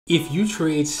If you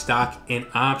trade stock and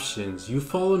options, you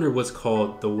fall under what's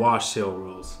called the wash sale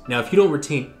rules. Now, if you don't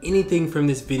retain anything from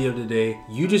this video today,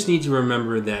 you just need to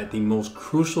remember that the most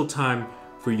crucial time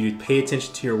for you to pay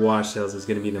attention to your wash sales is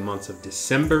going to be the months of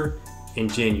December and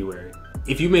January.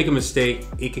 If you make a mistake,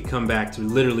 it could come back to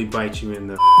literally bite you in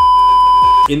the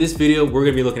In this video, we're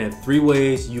going to be looking at 3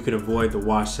 ways you can avoid the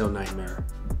wash sale nightmare.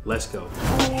 Let's go.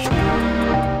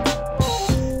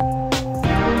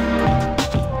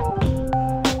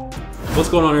 What's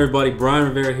going on, everybody? Brian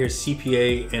Rivera here,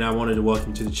 CPA, and I wanted to welcome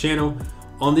you to the channel.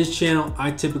 On this channel,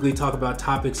 I typically talk about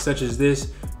topics such as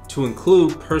this to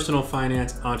include personal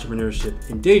finance, entrepreneurship,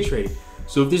 and day trading.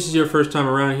 So if this is your first time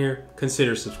around here,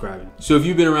 consider subscribing. So if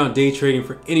you've been around day trading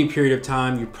for any period of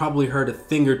time, you probably heard a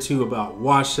thing or two about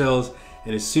wash sales.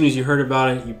 And as soon as you heard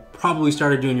about it, you probably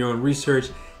started doing your own research.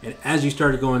 And as you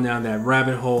started going down that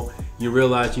rabbit hole, you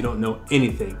realized you don't know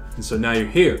anything. And so now you're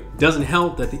here. It doesn't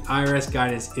help that the IRS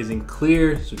guidance isn't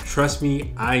clear, so trust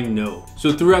me, I know.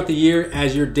 So throughout the year,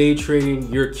 as you're day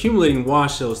trading, you're accumulating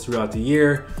wash sales throughout the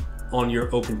year on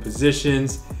your open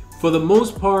positions. For the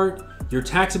most part, your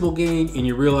taxable gain and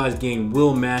your realized gain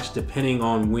will match depending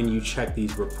on when you check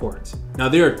these reports. Now,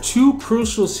 there are 2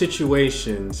 crucial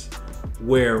situations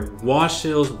where wash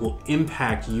sales will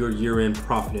impact your year-end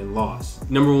profit and loss.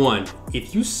 Number 1,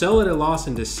 if you sell at a loss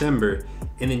in December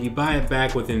and then you buy it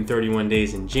back within 31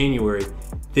 days in January,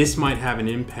 this might have an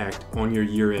impact on your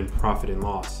year-end profit and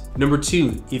loss. Number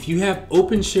 2, if you have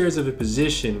open shares of a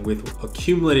position with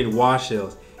accumulated wash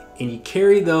sales and you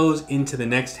carry those into the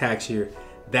next tax year,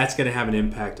 that's gonna have an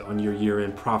impact on your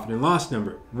year-end profit and loss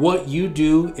number. What you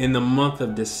do in the month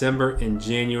of December and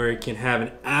January can have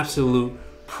an absolute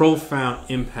profound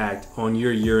impact on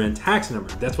your year-end tax number.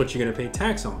 That's what you're gonna pay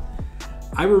tax on.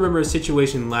 I remember a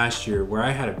situation last year where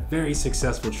I had a very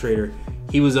successful trader.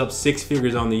 He was up 6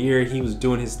 figures on the year. He was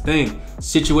doing his thing.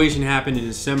 Situation happened in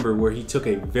December where he took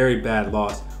a very bad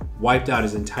loss, wiped out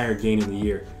his entire gain in the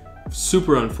year.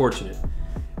 Super unfortunate.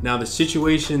 Now, the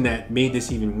situation that made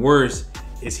this even worse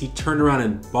is he turned around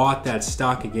and bought that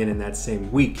stock again in that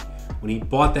same week. When he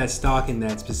bought that stock in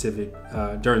that specific,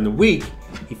 during the week,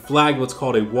 he flagged what's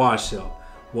called a wash sale.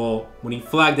 Well, when he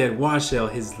flagged that wash sale,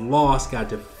 his loss got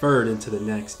deferred into the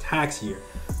next tax year.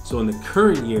 So in the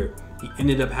current year, he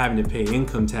ended up having to pay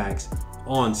income tax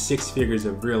on 6 figures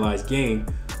of realized gain,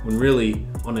 when really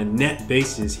on a net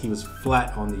basis, he was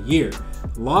flat on the year.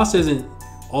 Loss isn't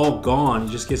all gone,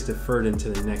 it just gets deferred into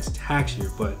the next tax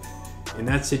year. But in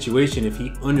that situation, if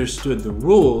he understood the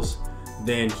rules,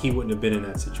 then he wouldn't have been in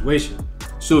that situation.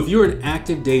 So if you're an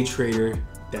active day trader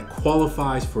that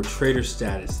qualifies for trader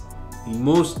status, the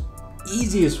most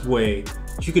easiest way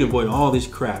that you can avoid all this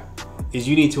crap is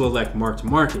you need to elect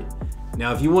mark-to-market.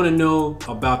 Now, if you want to know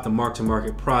about the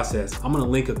mark-to-market process, I'm going to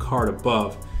link a card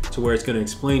above to where it's going to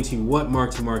explain to you what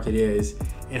mark-to-market is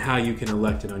and how you can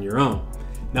elect it on your own.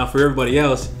 Now, for everybody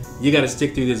else, you got to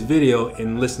stick through this video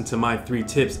and listen to my 3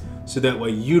 tips so that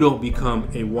way you don't become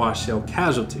a wash sale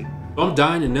casualty. I'm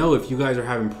dying to know if you guys are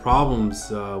having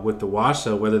problems with the wash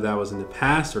sale, whether that was in the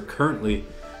past or currently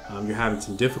you're having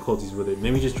some difficulties with it.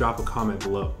 Maybe just drop a comment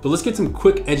below. But let's get some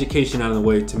quick education out of the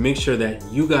way to make sure that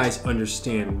you guys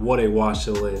understand what a wash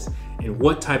sale is and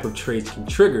what type of trades can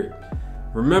trigger it.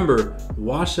 Remember,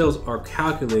 wash sales are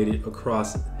calculated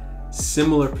across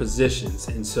similar positions,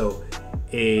 and so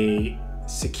a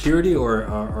security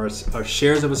or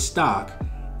shares of a stock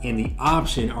and the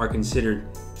option are considered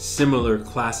similar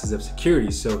classes of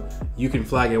securities. So you can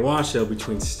flag a wash sale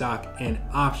between stock and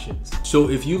options. So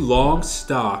if you long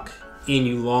stock and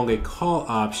you long a call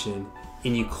option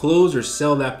and you close or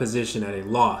sell that position at a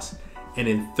loss, and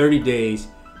in 30 days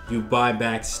you buy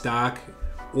back stock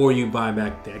or you buy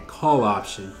back that call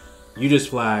option, you just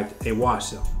flagged a wash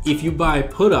sale. If you buy a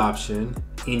put option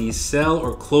and you sell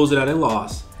or close it at a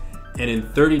loss, and in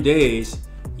 30 days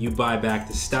you buy back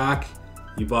the stock,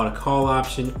 you bought a call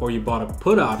option, or you bought a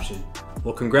put option,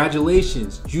 well,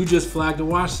 congratulations, you just flagged a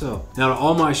wash sale. Now, to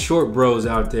all my short bros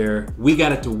out there, we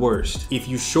got it the worst. If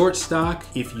you short stock,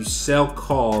 if you sell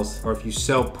calls, or if you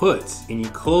sell puts, and you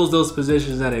close those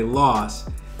positions at a loss,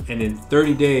 and in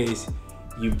 30 days,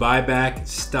 you buy back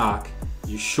stock,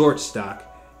 you short stock,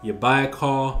 you buy a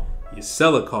call, you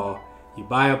sell a call, you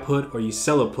buy a put, or you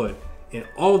sell a put. In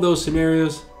all of those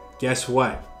scenarios, guess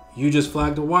what? You just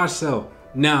flagged a wash sale.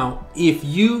 Now, if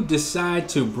you decide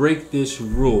to break this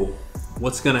rule,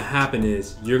 what's gonna happen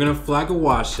is you're gonna flag a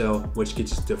wash sale, which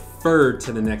gets deferred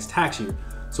to the next tax year.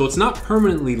 So it's not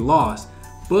permanently lost,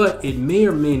 but it may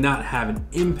or may not have an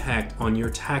impact on your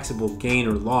taxable gain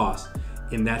or loss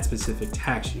in that specific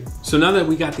tax year. So now that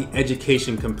we got the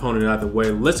education component out of the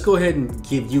way, let's go ahead and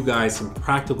give you guys some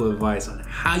practical advice on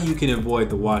how you can avoid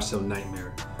the wash sale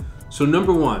nightmare. So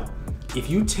number one, if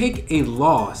you take a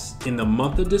loss in the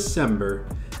month of December,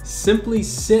 simply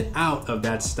sit out of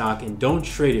that stock and don't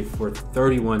trade it for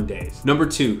 31 days. Number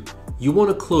two, you want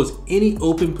to close any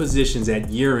open positions at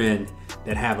year end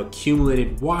that have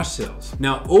accumulated wash sales.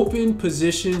 Now, open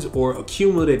positions or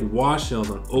accumulated wash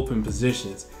sales on open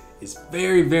positions is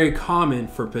very, very common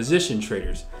for position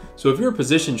traders. So if you're a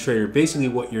position trader, basically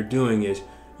what you're doing is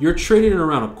you're trading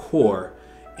around a core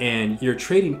and you're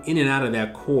trading in and out of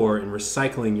that core and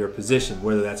recycling your position,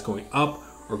 whether that's going up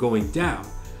or going down.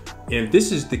 And if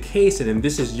this is the case and if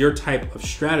this is your type of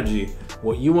strategy,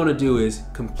 what you want to do is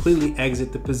completely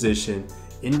exit the position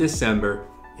in December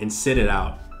and sit it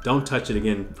out. Don't touch it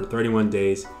again for 31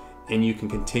 days and you can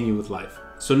continue with life.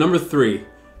 So number three,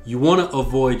 you want to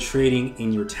avoid trading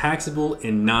in your taxable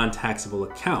and non-taxable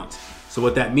accounts. So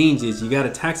what that means is you got a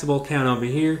taxable account over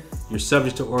here, you're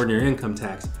subject to ordinary income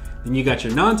tax. Then you got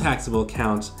your non-taxable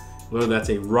accounts, whether that's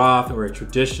a Roth or a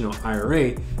traditional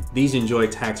IRA, these enjoy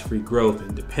tax-free growth,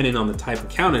 and depending on the type of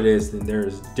account it is, then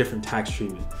there's different tax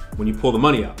treatment when you pull the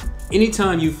money out.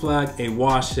 Anytime you flag a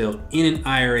wash sale in an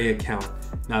IRA account,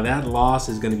 now that loss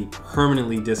is going to be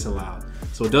permanently disallowed.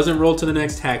 So it doesn't roll to the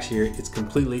next tax year, it's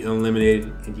completely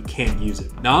eliminated and you can't use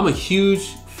it. Now I'm a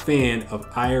huge fan of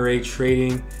IRA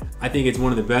trading. I think it's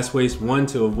one of the best ways, one,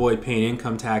 to avoid paying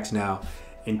income tax now,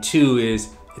 and two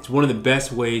is it's one of the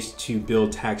best ways to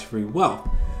build tax-free wealth.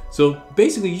 So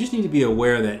basically you just need to be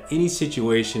aware that any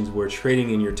situations where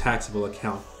trading in your taxable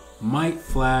account might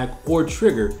flag or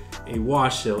trigger a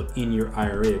wash sale in your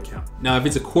IRA account. Now, if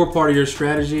it's a core part of your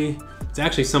strategy, it's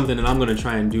actually something that I'm gonna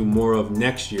try and do more of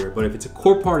next year. But if it's a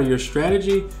core part of your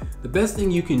strategy, the best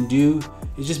thing you can do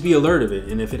is just be alert of it.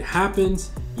 And if it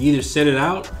happens, you either set it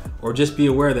out or just be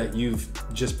aware that you've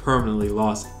just permanently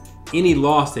lost any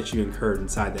loss that you incurred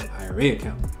inside that IRA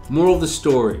account. Moral of the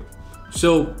story.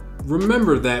 So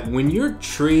remember that when you're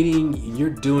trading, you're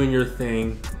doing your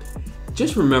thing,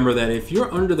 just remember that if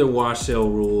you're under the wash sale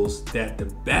rules, that the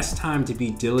best time to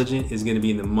be diligent is gonna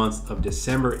be in the months of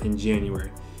December and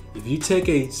January. If you take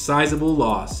a sizable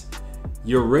loss,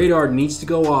 your radar needs to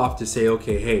go off to say,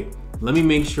 okay, hey, let me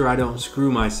make sure I don't screw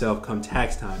myself come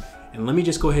tax time, and let me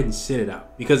just go ahead and sit it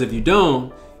out. Because if you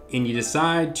don't, and you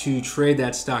decide to trade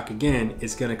that stock again,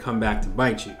 it's gonna come back to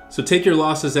bite you. So take your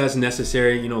losses as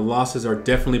necessary. You know, losses are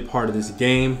definitely part of this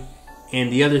game.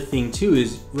 And the other thing too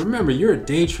is, remember, you're a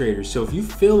day trader. So if you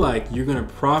feel like you're gonna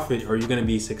profit or you're gonna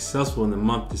be successful in the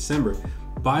month December,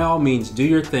 by all means, do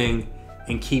your thing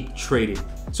and keep trading.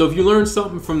 So if you learned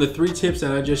something from the 3 tips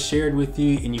that I just shared with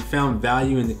you and you found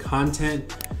value in the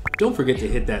content, don't forget to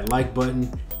hit that like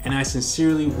button. And I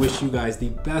sincerely wish you guys the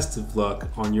best of luck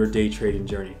on your day trading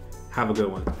journey. Have a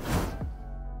good one.